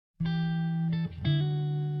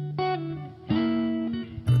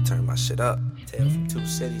my shit up. Tale from two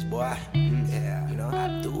cities, boy. Yeah, you know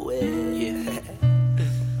I do it. Yeah.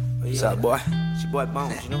 What's up, boy? It's your boy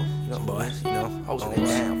Bones, you know, boys, you know. Holding it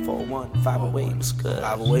down, 401, 508, what's good?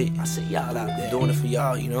 508. I see y'all out there doing it for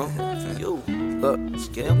y'all, you know. For you. Look,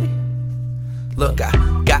 scare me. Look, I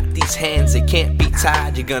got these hands, they can't be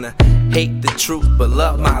tied. You're gonna hate the truth, but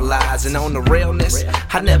love my lies. And on the realness,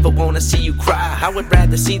 I never wanna see you cry. I would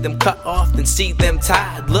rather see them cut off than see them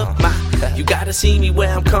tied. Look, you gotta see me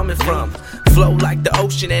where I'm coming from. Flow like the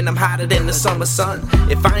ocean and I'm hotter than the summer sun.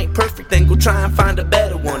 If I ain't perfect, then go try and find a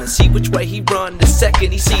better one. And see which way he run the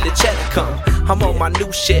second he see the cheddar come. I'm on my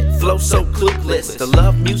new shit, flow so clueless. The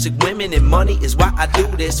love, music, women, and money is why I do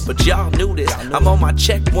this. But y'all knew this, I'm on my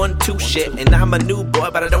check 1, 2 shit. And I'm a new boy,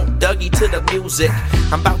 but I don't Dougie to the music.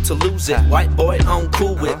 I'm about to lose it, white boy on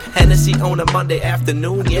Cool Whip. Hennessy on a Monday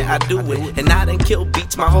afternoon, yeah I do it. And I done kill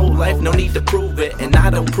beats my whole life, no need to prove it. And I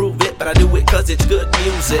don't prove it, but I do it cause it's good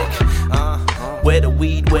music. Where the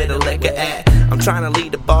weed, where the liquor at? I'm trying to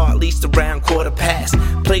lead the ball at least around quarter past.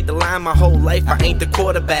 Played the line my whole life, I ain't the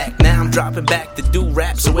quarterback. Now I'm dropping back to do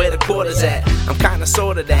rap, so where the quarters at? I'm kinda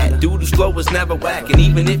sorta that dude whose flow was never whack. And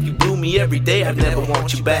even if you blew me every day, I'd never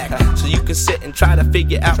want you back. So you can sit and try to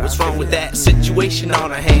figure out what's wrong with that situation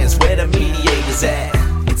on our hands, where the mediator's at.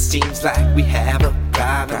 It seems like we have a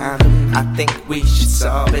problem. I think we should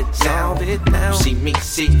solve it now. You see me,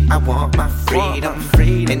 see, I want my freedom.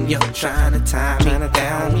 And you're trying to tie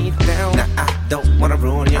me down. Now I don't wanna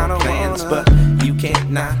ruin your plans, but you can't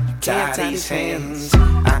not tie these hands.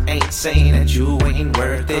 I ain't saying that you ain't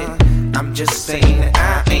worth it. I'm just saying that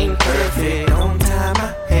I ain't perfect. Don't tie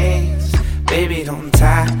my hands, baby, don't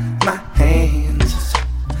tie my hands.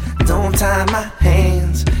 Don't tie my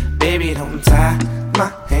hands, baby, don't tie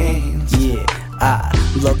my hands. Yeah, I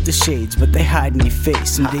love the shades, but they hide in your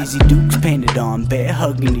face. Some Daisy Dukes painted on, bear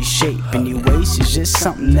hugging your shape. And your waist is just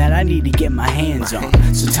something that I need to get my hands on.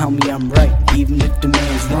 So tell me I'm right, even if the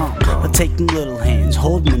man's wrong. I'll take them little hands,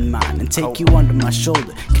 hold them in mine, and take you under my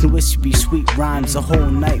shoulder. Can whisper you sweet rhymes the whole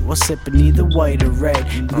night while sipping either white or red.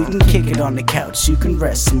 We can kick it on the couch, so you can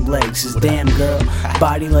rest some legs. Cause damn girl,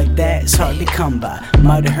 body like that is hard to come by.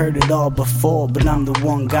 Might have heard it all before, but I'm the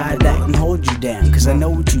one guy that can hold you down. Cause I know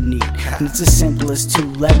what you need, and it's as simple as 2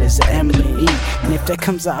 letters, a M and an E. And if that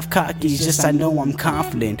comes off cocky, it's just I know I'm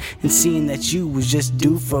confident. And seeing that you was just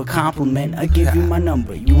due for a compliment, I give you my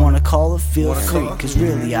number. You wanna call it, feel free. Cause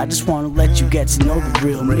really, I just wanna let you get to know the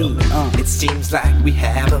real me. It seems like we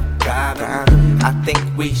have a problem. I think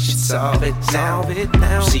we should solve it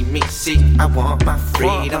now. You see me, see, I want my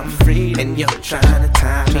freedom. And you're trying to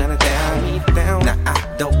tie me down. Now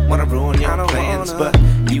I don't wanna ruin your plans, but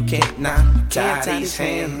you can't not tie these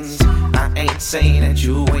hands. I ain't saying that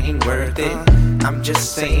you ain't worth it. I'm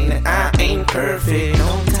just saying that I ain't perfect.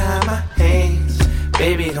 Don't tie my hands,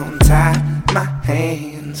 baby, don't tie my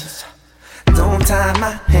hands. Don't tie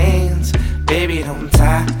my hands, baby, don't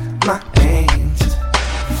tie my hands.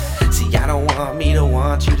 See, I don't want me to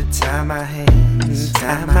want you to tie my hands,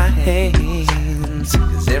 tie my hands.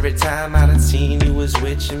 Cause every time I done seen you was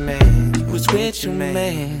with your man, you was with your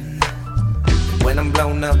man. When I'm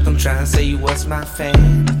blown up, don't try and say you was my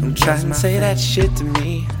fan. Don't try and say that shit to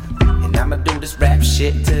me. And I'ma do this rap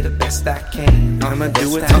shit to the best I can. I'ma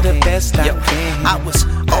do it to the best I can. I was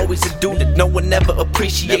always a dude that no one ever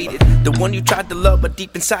appreciated. The one you tried to love, but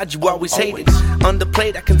deep inside you always hated.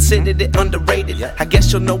 Underplayed, I considered it underrated. I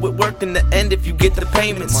guess you'll know it worked in the end if you get the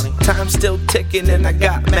payments. Time still ticking and I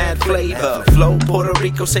got mad flavor. Flow Puerto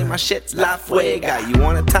Rico, say my shit's La Fuega. You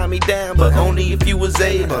wanna tie me down, but only if you was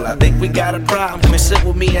able. I think we got a problem, come sit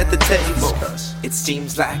with me at the table. It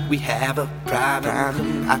seems like we have a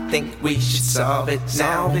problem. I think we should solve it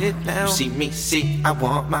now. You see me, see, I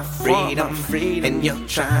want my freedom. And you're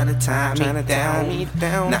trying to tie me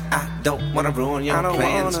down. Now I don't wanna ruin your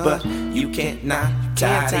plans, but you can't not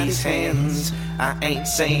tie these hands. I ain't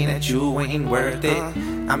saying that you ain't worth it.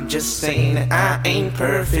 I'm just saying that I ain't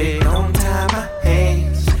perfect. Don't tie my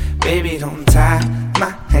hands, baby, don't tie my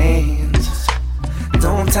hands.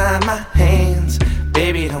 Don't tie my hands,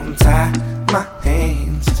 baby, don't tie my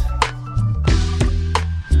hands.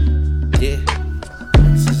 Yeah,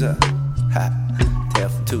 this is a hot tale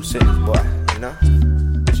from two cities, boy, you know?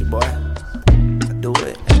 It's your boy.